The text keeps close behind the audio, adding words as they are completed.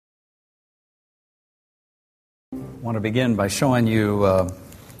want to begin by showing you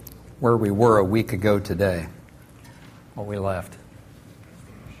where we were a week ago today, where we left.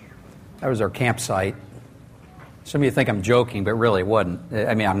 That was our campsite. Some of you think I'm joking, but really it wasn't.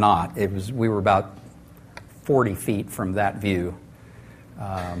 I mean, I'm not. We were about 40 feet from that view.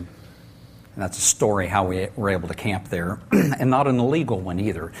 And that's a story how we were able to camp there, and not an illegal one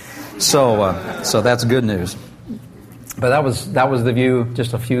either. So that's good news. But that was the view,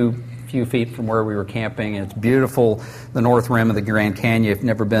 just a few feet from where we were camping. It's beautiful, the north rim of the Grand Canyon. If you've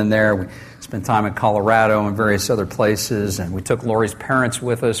never been there, we spent time in Colorado and various other places, and we took Lori's parents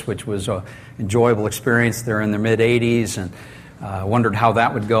with us, which was an enjoyable experience. They're in their mid-80s, and wondered how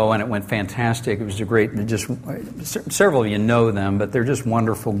that would go, and it went fantastic. It was several of you know them, but they're just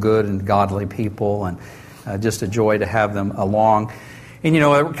wonderful, good, and godly people, and just a joy to have them along. And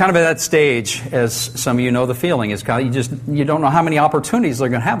kind of at that stage, as some of you know, the feeling is kind of you don't know how many opportunities they're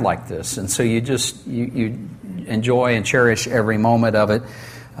going to have like this, and so you enjoy and cherish every moment of it.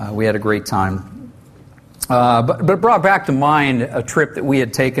 We had a great time, but it brought back to mind a trip that we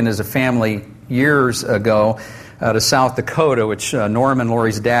had taken as a family years ago to South Dakota, which Norm and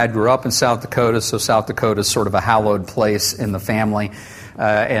Lori's dad grew up in South Dakota, so South Dakota is sort of a hallowed place in the family,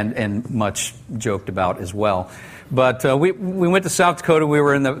 and much joked about as well. But we went to South Dakota. We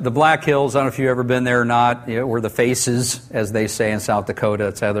were in the Black Hills. I don't know if you've ever been there or not. We're the Faces, as they say in South Dakota.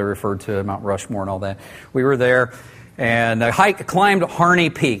 That's how they're referred to, Mount Rushmore and all that. We were there and climbed Harney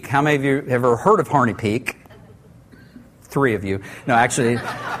Peak. How many of you have ever heard of Harney Peak? 3 of you. No, actually,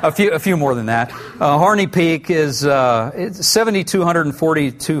 a few more than that. Harney Peak is it's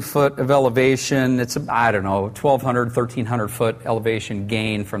 7,242 foot of elevation. It's, 1,200, 1,300 foot elevation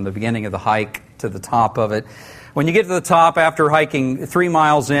gain from the beginning of the hike to the top of it. When you get to the top after hiking 3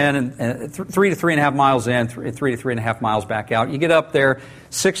 miles in, and 3 to 3.5 miles in, 3 to 3.5 miles back out, you get up there,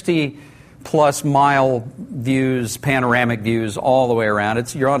 60-plus mile views, panoramic views all the way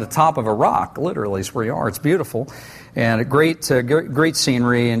around. You're on the top of a rock, literally, is where you are. It's beautiful. And a great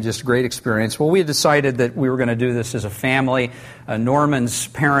scenery and just great experience. Well, we had decided that we were going to do this as a family. Norman's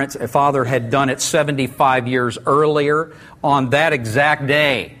father had done it 75 years earlier on that exact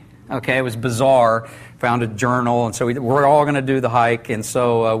day. Okay, it was bizarre. Found a journal, and so we're all going to do the hike. And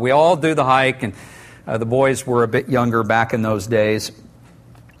so we all do the hike, and the boys were a bit younger back in those days.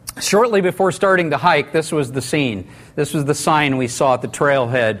 Shortly before starting the hike, this was the scene. This was the sign we saw at the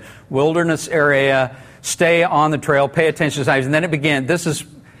trailhead. Wilderness area, stay on the trail, pay attention to signs. And then it began. This is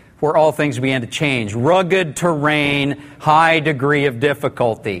where all things began to change. Rugged terrain, high degree of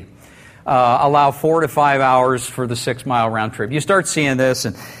difficulty. Allow 4 to 5 hours for the 6-mile round trip. You start seeing this,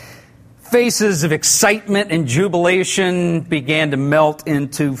 and faces of excitement and jubilation began to melt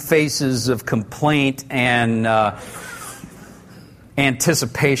into faces of complaint and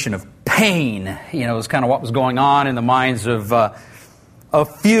anticipation of pain. It was kind of what was going on in the minds of a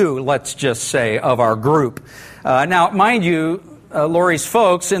few, let's just say, of our group. Now, mind you, Lori's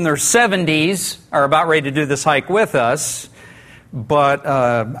folks in their 70s are about ready to do this hike with us. But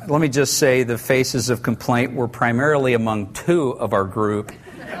let me just say the faces of complaint were primarily among 2 of our group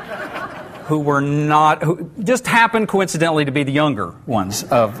who just happened coincidentally to be the younger ones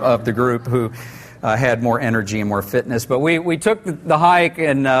of the group who had more energy and more fitness. But we took the hike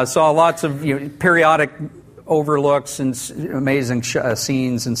and saw lots of periodic overlooks and amazing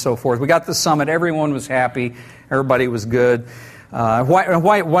scenes and so forth. We got to the summit. Everyone was happy. Everybody was good. Why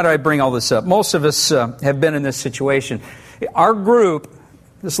do I bring all this up? Most of us have been in this situation. Our group,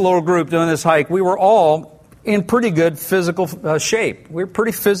 this little group doing this hike, we were all in pretty good physical shape. We were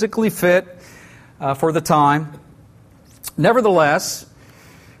pretty physically fit for the time. Nevertheless,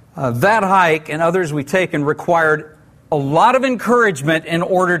 that hike and others we've taken required a lot of encouragement in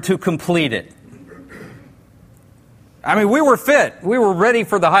order to complete it. I mean, we were fit. We were ready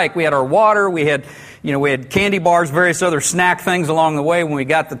for the hike. We had our water. We had candy bars, various other snack things along the way when we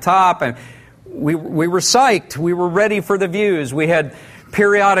got to the top. And we were psyched. We were ready for the views. We had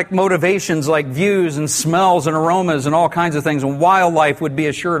periodic motivations like views and smells and aromas and all kinds of things, and wildlife would be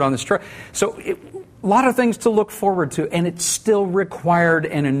assured on this trip. So a lot of things to look forward to, and it still required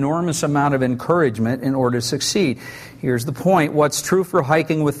an enormous amount of encouragement in order to succeed. Here's the point. What's true for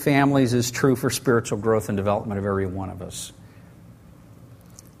hiking with families is true for spiritual growth and development of every one of us.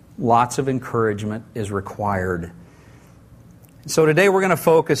 Lots of encouragement is required. So today we're going to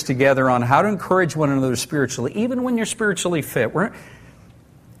focus together on how to encourage one another spiritually, even when you're spiritually fit. What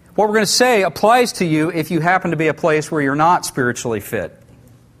we're going to say applies to you if you happen to be a place where you're not spiritually fit,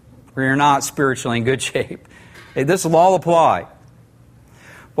 where you're not spiritually in good shape. This will all apply.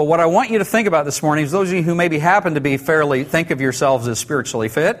 But what I want you to think about this morning is those of you who maybe happen to be think of yourselves as spiritually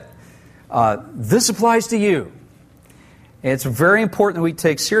fit, this applies to you. It's very important that we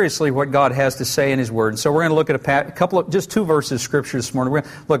take seriously what God has to say in His Word. And so we're going to look at a couple of, just two verses of Scripture this morning. We're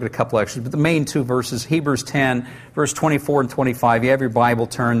going to look at a couple extras, but the main two verses, Hebrews 10, verse 24 and 25. You have your Bible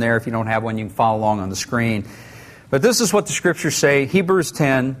turned there. If you don't have one, you can follow along on the screen. But this is what the Scriptures say. Hebrews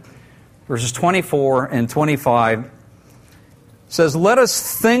 10, verses 24 and 25 says, "Let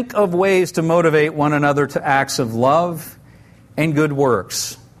us think of ways to motivate one another to acts of love and good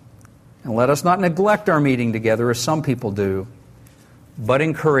works. And let us not neglect our meeting together as some people do, but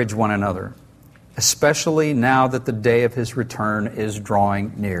encourage one another, especially now that the day of His return is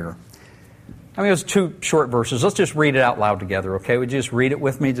drawing near." I mean, those two short verses. Let's just read it out loud together, okay? Would you just read it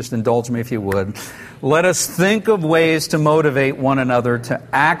with me? Just indulge me if you would. Let us think of ways to motivate one another to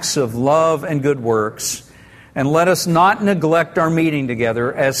acts of love and good works, and let us not neglect our meeting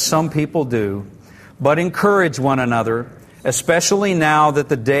together as some people do, but encourage one another, especially now that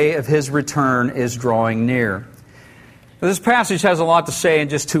the day of His return is drawing near. This passage has a lot to say in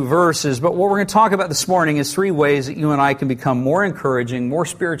just two verses, but what we're going to talk about this morning is three ways that you and I can become more encouraging, more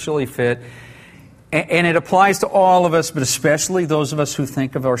spiritually fit, and it applies to all of us, but especially those of us who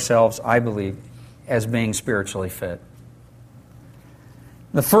think of ourselves, I believe, as being spiritually fit.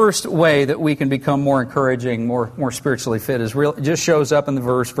 The first way that we can become more encouraging, more spiritually fit is real. It just shows up in the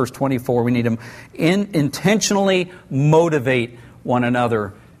verse 24. We need to intentionally motivate one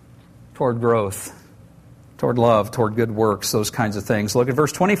another toward growth, toward love, toward good works, those kinds of things. Look at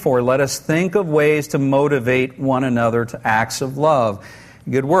verse 24. Let us think of ways to motivate one another to acts of love,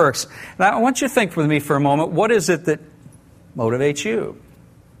 good works. Now, I want you to think with me for a moment, what is it that motivates you?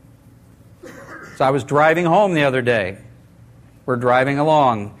 So I was driving home the other day. We're driving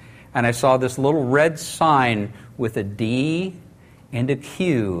along, and I saw this little red sign with a D and a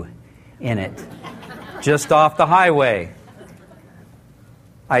Q in it, just off the highway.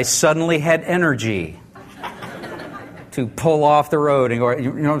 I suddenly had energy to pull off the road and go,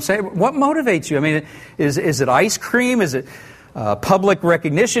 you know what I'm saying? What motivates you? I mean, is it ice cream? Is it public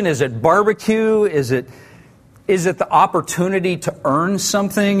recognition? Is it barbecue? Is it the opportunity to earn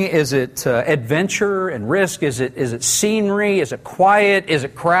something? Is it adventure and risk? Is it scenery? Is it quiet? Is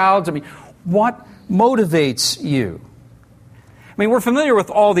it crowds? I mean, what motivates you? I mean, we're familiar with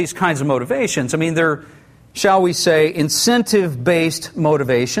all these kinds of motivations. I mean, they're, shall we say, incentive-based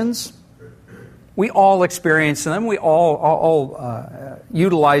motivations. We all experience them. We all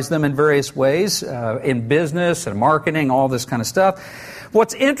utilize them in various ways, in business and marketing, all this kind of stuff.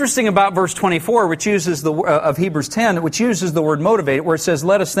 What's interesting about verse 24, which uses of Hebrews 10, which uses the word motivate, where it says,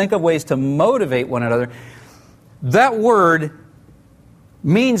 "Let us think of ways to motivate one another," that word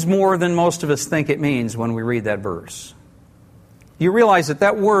means more than most of us think it means when we read that verse. You realize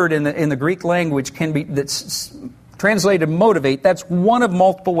that word in the Greek language that's translated motivate. That's one of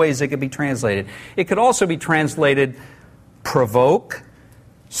multiple ways it could be translated. It could also be translated provoke,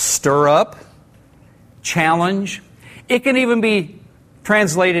 stir up, challenge. It can even be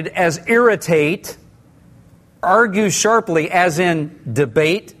translated as irritate, argue sharply, as in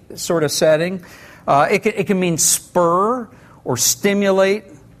debate sort of setting. It can mean spur or stimulate.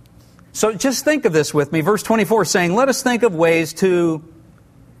 So just think of this with me. Verse 24 is saying, let us think of ways to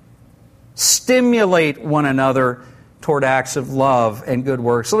stimulate one another toward acts of love and good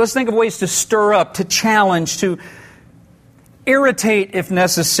works. So let's think of ways to stir up, to challenge, to irritate if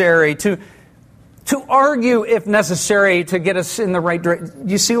necessary, to argue if necessary, to get us in the right direction.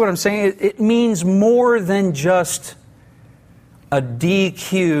 You see what I'm saying? It means more than just a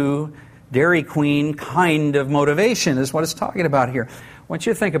DQ, Dairy Queen kind of motivation is what it's talking about here. I want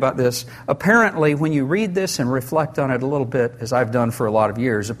you to think about this. Apparently, when you read this and reflect on it a little bit, as I've done for a lot of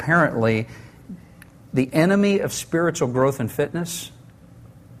years, apparently the enemy of spiritual growth and fitness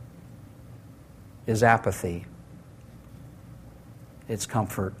is apathy. It's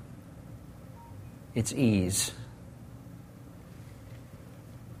comfort. It's ease.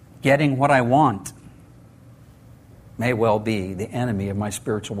 Getting what I want may well be the enemy of my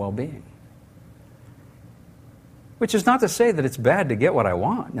spiritual well-being. Which is not to say that it's bad to get what I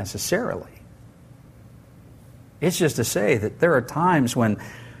want, necessarily. It's just to say that there are times when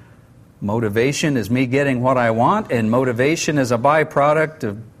motivation is me getting what I want, and motivation is a byproduct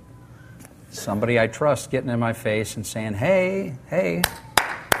of somebody I trust getting in my face and saying, hey,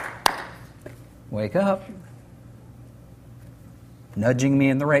 wake up. Nudging me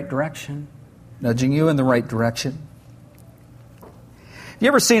in the right direction. Nudging you in the right direction. Have you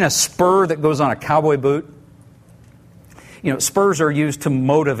ever seen a spur that goes on a cowboy boot? You know, spurs are used to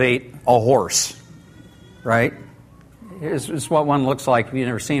motivate a horse, right? It's what one looks like if you've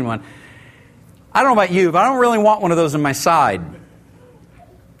never seen one. I don't know about you, but I don't really want one of those in my side.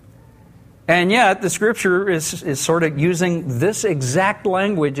 And yet, the Scripture is sort of using this exact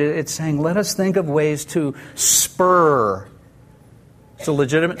language. It's saying, let us think of ways to spur. It's a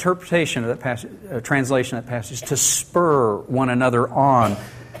legitimate interpretation of that passage, translation of that passage, to spur one another on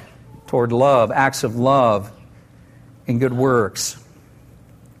toward love, acts of love and good works.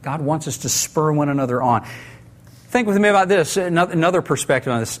 God wants us to spur one another on. Think with me about this, another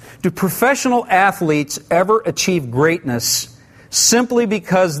perspective on this. Do professional athletes ever achieve greatness simply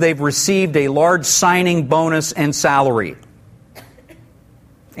because they've received a large signing bonus and salary?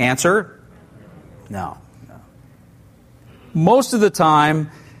 Answer? No. Most of the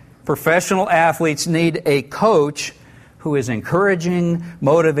time, professional athletes need a coach who is encouraging,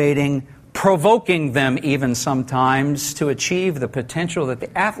 motivating, provoking them even sometimes to achieve the potential that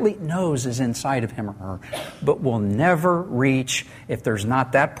the athlete knows is inside of him or her, but will never reach if there's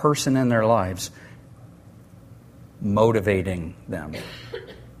not that person in their lives motivating them.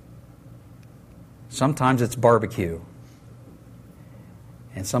 Sometimes it's barbecue,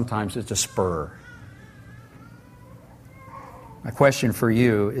 and sometimes it's a spur. My question for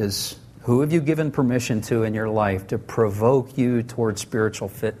you is, who have you given permission to in your life to provoke you toward spiritual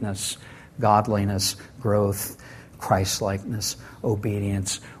fitness, godliness, growth, Christ-likeness,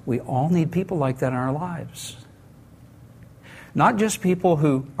 obedience? We all need people like that in our lives. Not just people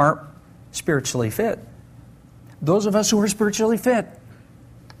who aren't spiritually fit. Those of us who are spiritually fit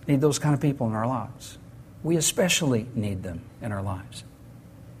need those kind of people in our lives. We especially need them in our lives.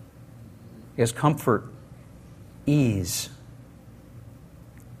 Because comfort, ease,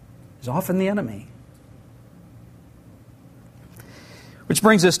 is often the enemy. Which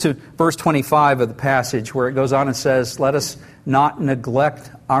brings us to verse 25 of the passage, where it goes on and says, let us not neglect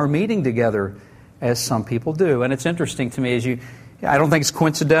our meeting together as some people do. And it's interesting to me, I don't think it's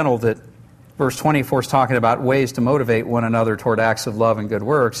coincidental that verse 24 is talking about ways to motivate one another toward acts of love and good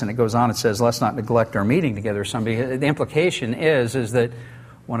works. And it goes on and says, let's not neglect our meeting together. The implication is that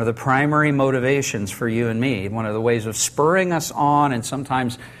one of the primary motivations for you and me, one of the ways of spurring us on and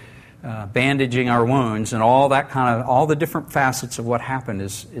sometimes bandaging our wounds and all the different facets of what happened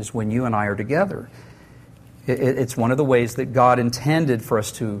is when you and I are together. It's one of the ways that God intended for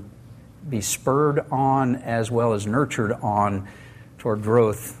us to be spurred on as well as nurtured on toward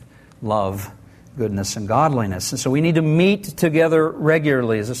growth, love, goodness, and godliness. And so we need to meet together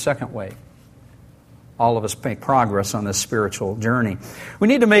regularly as a second way. All of us make progress on this spiritual journey. We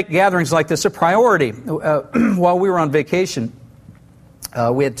need to make gatherings like this a priority. While we were on vacation,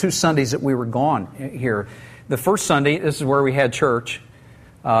 we had 2 Sundays that we were gone here. The first Sunday, this is where we had church.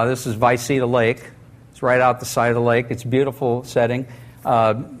 This is Viceta Lake. It's right out the side of the lake. It's a beautiful setting.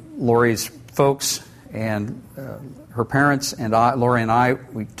 Lori's folks and her parents and Lori and I,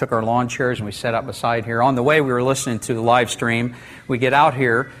 we took our lawn chairs and we sat out beside here. On the way, we were listening to the live stream. We get out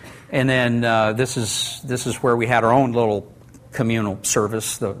here, and then this is where we had our own little communal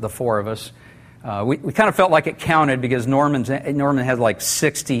service, the 4 of us. We kind of felt like it counted because Norman had like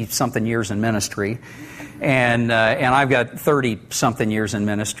 60-something years in ministry, and I've got 30-something years in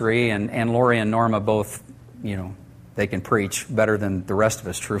ministry, and Lori and Norma both, they can preach better than the rest of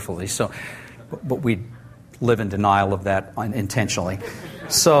us, truthfully. So, but we live in denial of that intentionally.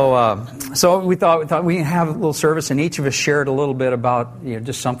 So we thought we'd have a little service, and each of us shared a little bit about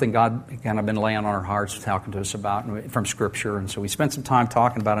just something God kind of been laying on our hearts, talking to us about from Scripture. And so we spent some time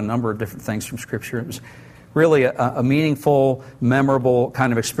talking about a number of different things from Scripture. It was really a meaningful, memorable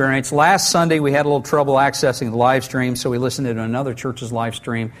kind of experience. Last Sunday we had a little trouble accessing the live stream, so we listened to another church's live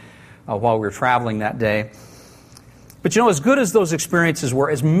stream while we were traveling that day. But as good as those experiences were,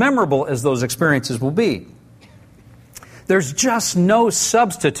 as memorable as those experiences will be, there's just no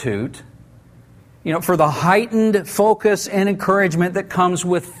substitute, for the heightened focus and encouragement that comes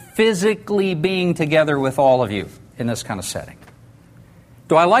with physically being together with all of you in this kind of setting.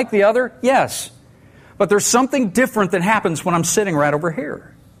 Do I like the other? Yes. But there's something different that happens when I'm sitting right over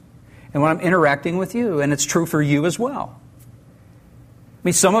here and when I'm interacting with you, and it's true for you as well.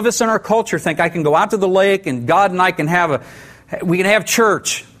 Some of us in our culture think I can go out to the lake and God and I can we can have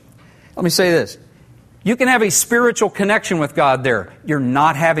church. Let me say this. You can have a spiritual connection with God there. You're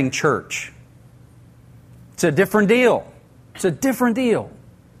not having church. It's a different deal. It's a different deal.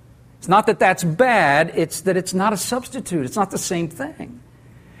 It's not that that's bad. It's that it's not a substitute. It's not the same thing.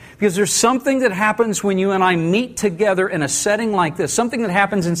 Because there's something that happens when you and I meet together in a setting like this. Something that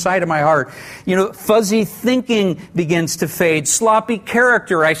happens inside of my heart. Fuzzy thinking begins to fade. Sloppy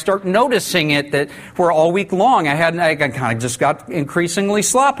character. I start noticing it that where all week long I kind of just got increasingly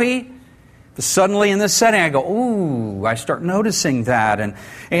sloppy. Suddenly in this setting, I go, ooh, I start noticing that.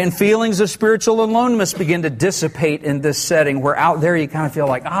 And feelings of spiritual aloneness begin to dissipate in this setting, where out there you kind of feel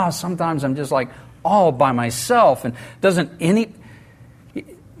like, sometimes I'm just like all by myself. And you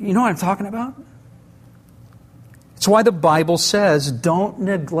know what I'm talking about? It's why the Bible says, don't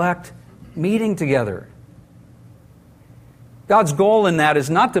neglect meeting together. God's goal in that is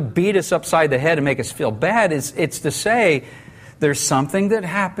not to beat us upside the head and make us feel bad. It's to say, there's something that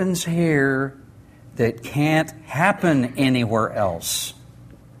happens here that can't happen anywhere else.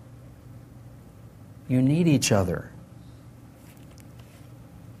 You need each other.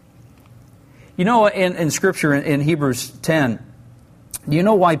 You know, in Scripture, in Hebrews 10, do you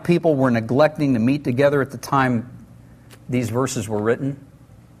know why people were neglecting to meet together at the time these verses were written?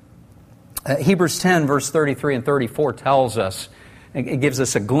 Hebrews 10, verse 33 and 34 tells us, it gives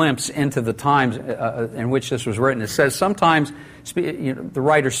us a glimpse into the times in which this was written. It says, sometimes, the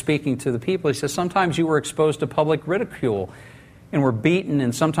writer speaking to the people, he says, sometimes you were exposed to public ridicule and were beaten,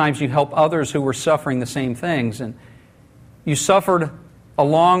 and sometimes you helped others who were suffering the same things. And you suffered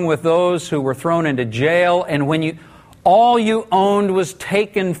along with those who were thrown into jail, and when all you owned was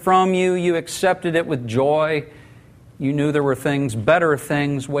taken from you, you accepted it with joy. You knew there were better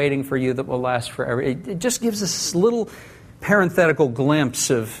things waiting for you that will last forever. It just gives us this little parenthetical glimpse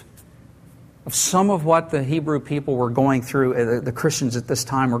of some of what the Hebrew people were going through, the Christians at this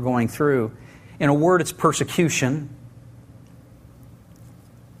time were going through. In a word, it's persecution.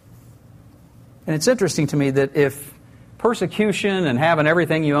 And it's interesting to me that if persecution and having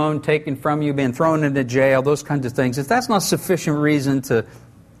everything you own taken from you, being thrown into jail, those kinds of things, if that's not sufficient reason to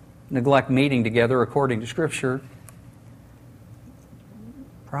neglect meeting together according to Scripture,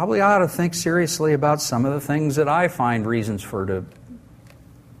 probably ought to think seriously about some of the things that I find reasons to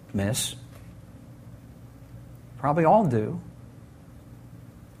miss. Probably all do.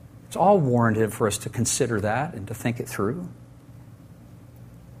 It's all warranted for us to consider that and to think it through.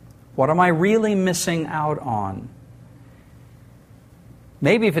 What am I really missing out on?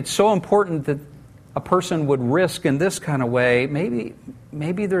 Maybe if it's so important that a person would risk in this kind of way,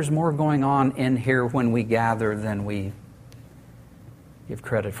 maybe there's more going on in here when we gather than we give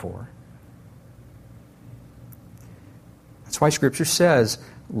credit for. That's why Scripture says,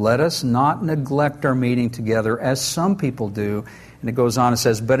 let us not neglect our meeting together as some people do. And it goes on and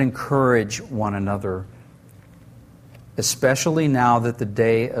says, but encourage one another, especially now that the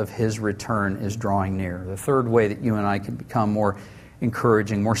day of His return is drawing near. The third way that you and I can become more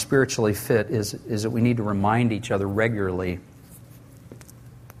encouraging, more spiritually fit, is that we need to remind each other regularly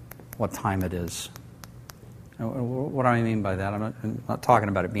what time it is. What do I mean by that? I'm not talking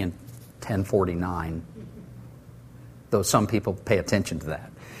about it being 10:49, though some people pay attention to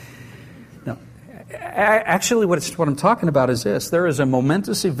that. No, actually, what I'm talking about is this. There is a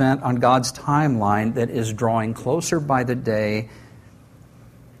momentous event on God's timeline that is drawing closer by the day.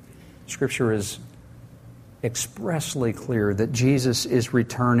 Scripture is expressly clear that Jesus is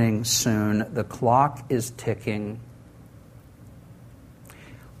returning soon. The clock is ticking.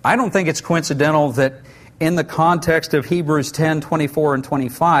 I don't think it's coincidental that in the context of Hebrews 10, 24 and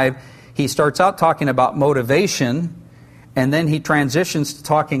 25, he starts out talking about motivation, and then he transitions to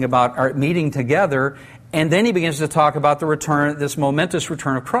talking about our meeting together, and then he begins to talk about the return, this momentous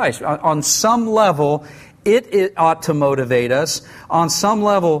return of Christ. On some level, it ought to motivate us. On some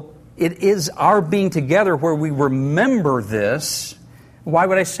level, it is our being together where we remember this. Why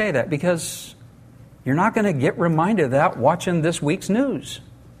would I say that? Because you're not going to get reminded of that watching this week's news.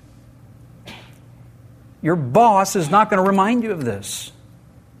 Your boss is not going to remind you of this.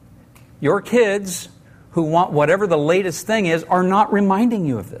 Your kids, who want whatever the latest thing is, are not reminding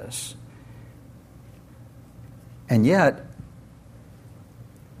you of this. And yet,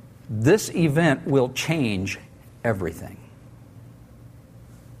 this event will change everything.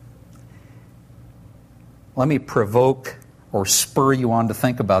 Let me provoke or spur you on to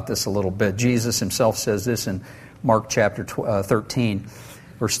think about this a little bit. Jesus Himself says this in Mark chapter 13.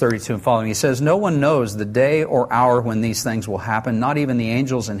 Verse 32 and following, He says, no one knows the day or hour when these things will happen, not even the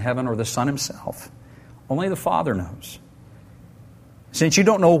angels in heaven or the Son Himself. Only the Father knows. Since you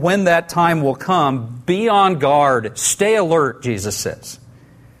don't know when that time will come, be on guard. Stay alert, Jesus says.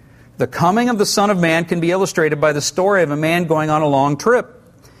 The coming of the Son of Man can be illustrated by the story of a man going on a long trip.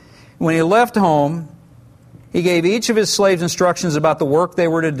 When he left home, he gave each of his slaves instructions about the work they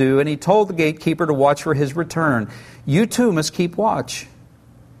were to do, and he told the gatekeeper to watch for his return. You too must keep watch.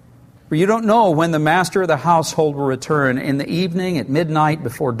 For you don't know when the master of the household will return, in the evening, at midnight,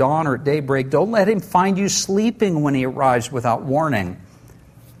 before dawn, or at daybreak. Don't let him find you sleeping when he arrives without warning.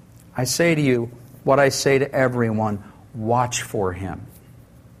 I say to you what I say to everyone, watch for him.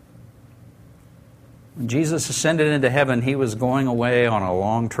 When Jesus ascended into heaven, He was going away on a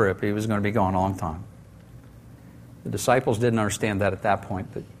long trip. He was going to be gone a long time. The disciples didn't understand that at that point,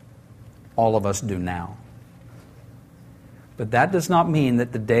 but all of us do now. But that does not mean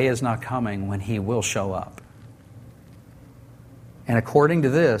that the day is not coming when He will show up. And according to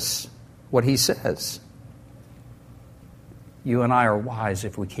this, what He says, you and I are wise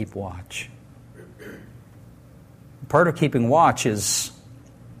if we keep watch. Part of keeping watch is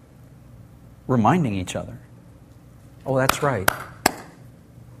reminding each other, oh, that's right.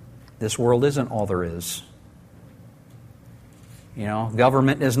 This world isn't all there is. You know,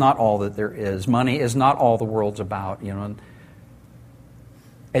 government is not all that there is. Money is not all the world's about. You know,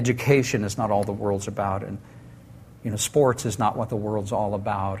 education is not all the world's about. And, you know, sports is not what the world's all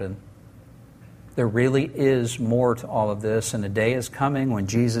about. And there really is more to all of this. And a day is coming when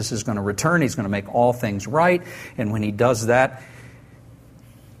Jesus is going to return. He's going to make all things right. And when He does that,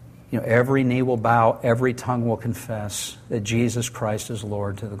 you know, every knee will bow, every tongue will confess that Jesus Christ is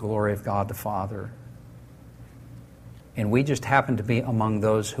Lord to the glory of God the Father. And we just happen to be among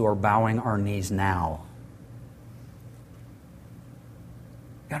those who are bowing our knees now.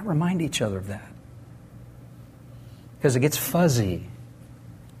 You've got to remind each other of that. Because it gets fuzzy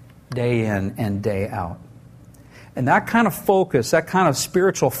day in and day out. And that kind of focus, that kind of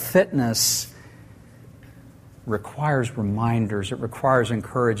spiritual fitness requires reminders. It requires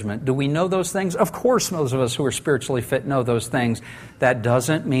encouragement. Do we know those things? Of course, those of us who are spiritually fit know those things. That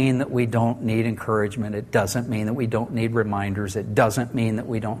doesn't mean that we don't need encouragement. It doesn't mean that we don't need reminders. It doesn't mean that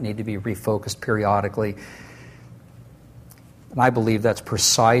we don't need to be refocused periodically. And I believe that's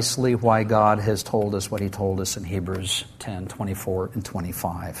precisely why God has told us what He told us in Hebrews 10, 24 and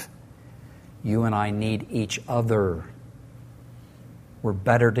 25. You and I need each other. We're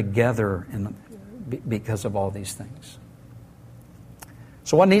better together because of all these things.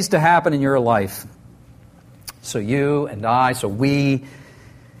 So what needs to happen in your life so you and I, so we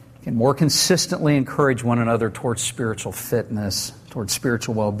can more consistently encourage one another towards spiritual fitness, towards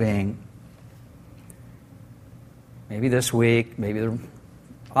spiritual well-being? Maybe this week,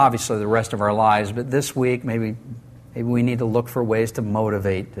 obviously the rest of our lives, but this week maybe we need to look for ways to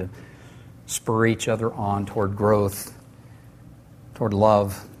motivate, to spur each other on toward growth, toward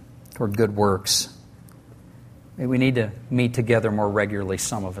love, toward good works. Maybe we need to meet together more regularly,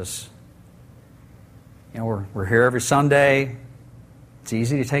 some of us. You know, we're here every Sunday. It's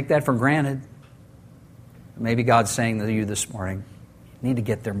easy to take that for granted. Maybe God's saying to you this morning, you need to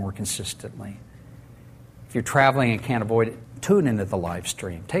get there more consistently. If you're traveling and can't avoid it, tune into the live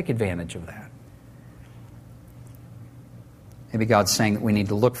stream. Take advantage of that. Maybe God's saying that we need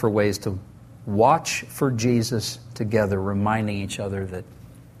to look for ways to watch for Jesus together, reminding each other that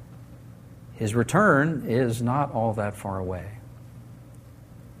His return is not all that far away.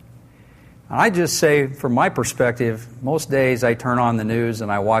 And I just say, from my perspective, most days I turn on the news and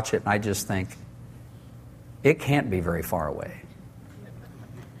I watch it and I just think, it can't be very far away.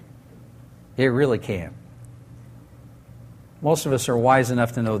 It really can't. Most of us are wise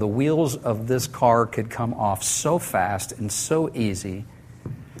enough to know the wheels of this car could come off so fast and so easy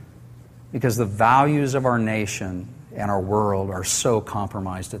because the values of our nation and our world are so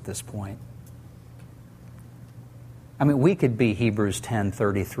compromised at this point. I mean, we could be Hebrews 10,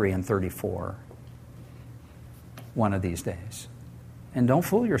 33 and 34 one of these days. And don't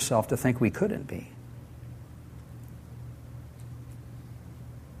fool yourself to think we couldn't be.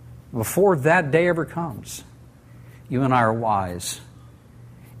 Before that day ever comes, you and I are wise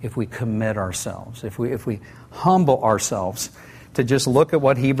if we commit ourselves, if we humble ourselves to just look at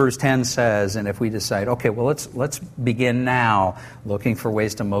what Hebrews 10 says, and if we decide, okay, well, let's begin now looking for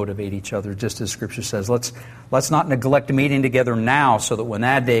ways to motivate each other, just as Scripture says. Let's not neglect meeting together now so that when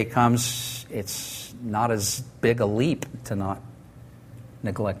that day comes, it's not as big a leap to not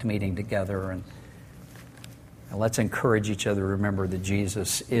neglect meeting together. And let's encourage each other to remember that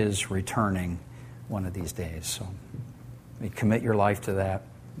Jesus is returning one of these days. So commit your life to that.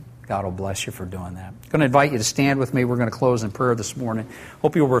 God will bless you for doing that. I'm going to invite you to stand with me. We're going to close in prayer this morning.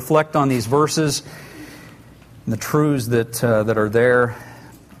 Hope you'll reflect on these verses and the truths that are there.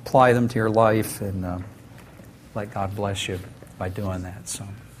 Apply them to your life and let God bless you by doing that. So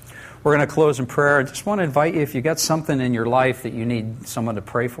we're going to close in prayer. I just want to invite you, if you've got something in your life that you need someone to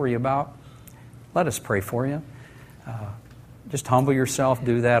pray for you about, let us pray for you. Just humble yourself,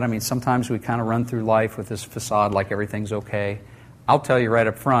 do that. I mean, sometimes we kind of run through life with this facade like everything's okay. I'll tell you right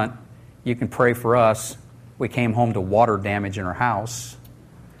up front, you can pray for us. We came home to water damage in our house.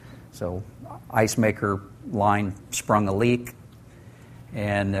 So, ice maker line sprung a leak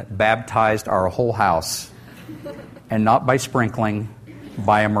and baptized our whole house. And not by sprinkling,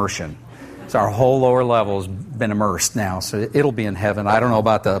 by immersion. So our whole lower level has been immersed now, so it'll be in heaven. I don't know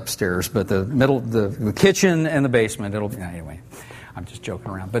about the upstairs, but the middle, the kitchen and the basement, it'll be... Anyway, I'm just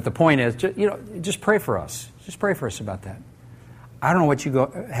joking around. But the point is, just pray for us. Just pray for us about that. I don't know what you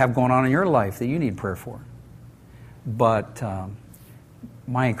have going on in your life that you need prayer for. But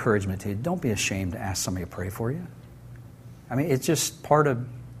my encouragement to you, don't be ashamed to ask somebody to pray for you. I mean, it's just part of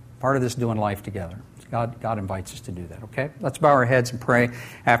this doing life together. God invites us to do that, okay? Let's bow our heads and pray.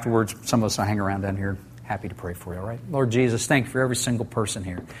 Afterwards, some of us will hang around down here, happy to pray for you, all right? Lord Jesus, thank you for every single person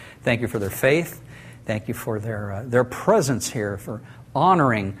here. Thank you for their faith. Thank you for their presence here, for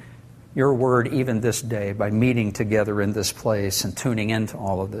honoring your word even this day by meeting together in this place and tuning into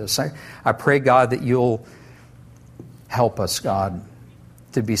all of this. I pray, God, that you'll help us, God,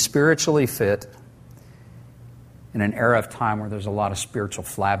 to be spiritually fit in an era of time where there's a lot of spiritual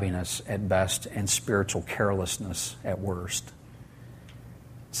flabbiness at best and spiritual carelessness at worst.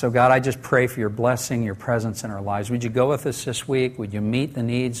 So God, I just pray for your blessing, your presence in our lives. Would you go with us this week? Would you meet the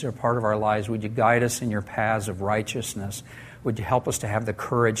needs that are part of our lives? Would you guide us in your paths of righteousness? Would you help us to have the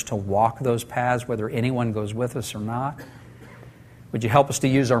courage to walk those paths, whether anyone goes with us or not? Would you help us to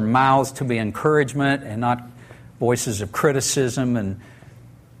use our mouths to be encouragement and not voices of criticism and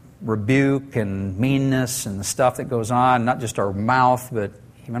rebuke and meanness and the stuff that goes on, not just our mouth, but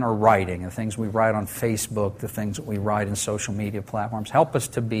even our writing, the things we write on Facebook, the things that we write in social media platforms. Help us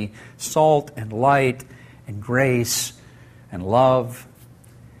to be salt and light and grace and love.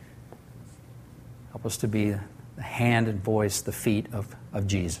 Help us to be the hand and voice, the feet of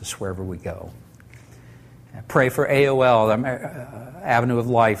Jesus wherever we go. I pray for AOL, the Avenue of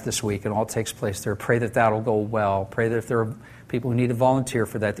Life this week, and all that takes place there. Pray that that'll go well. Pray that if there are people who need to volunteer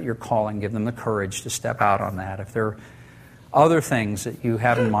for that you're calling, give them the courage to step out on that. If there are other things that you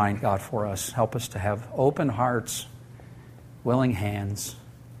have in mind, God, for us, help us to have open hearts, willing hands,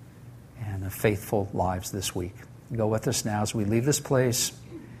 and faithful lives this week. Go with us now as we leave this place.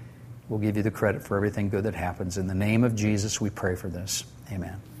 We'll give you the credit for everything good that happens. In the name of Jesus, we pray for this.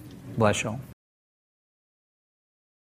 Amen. Bless you all.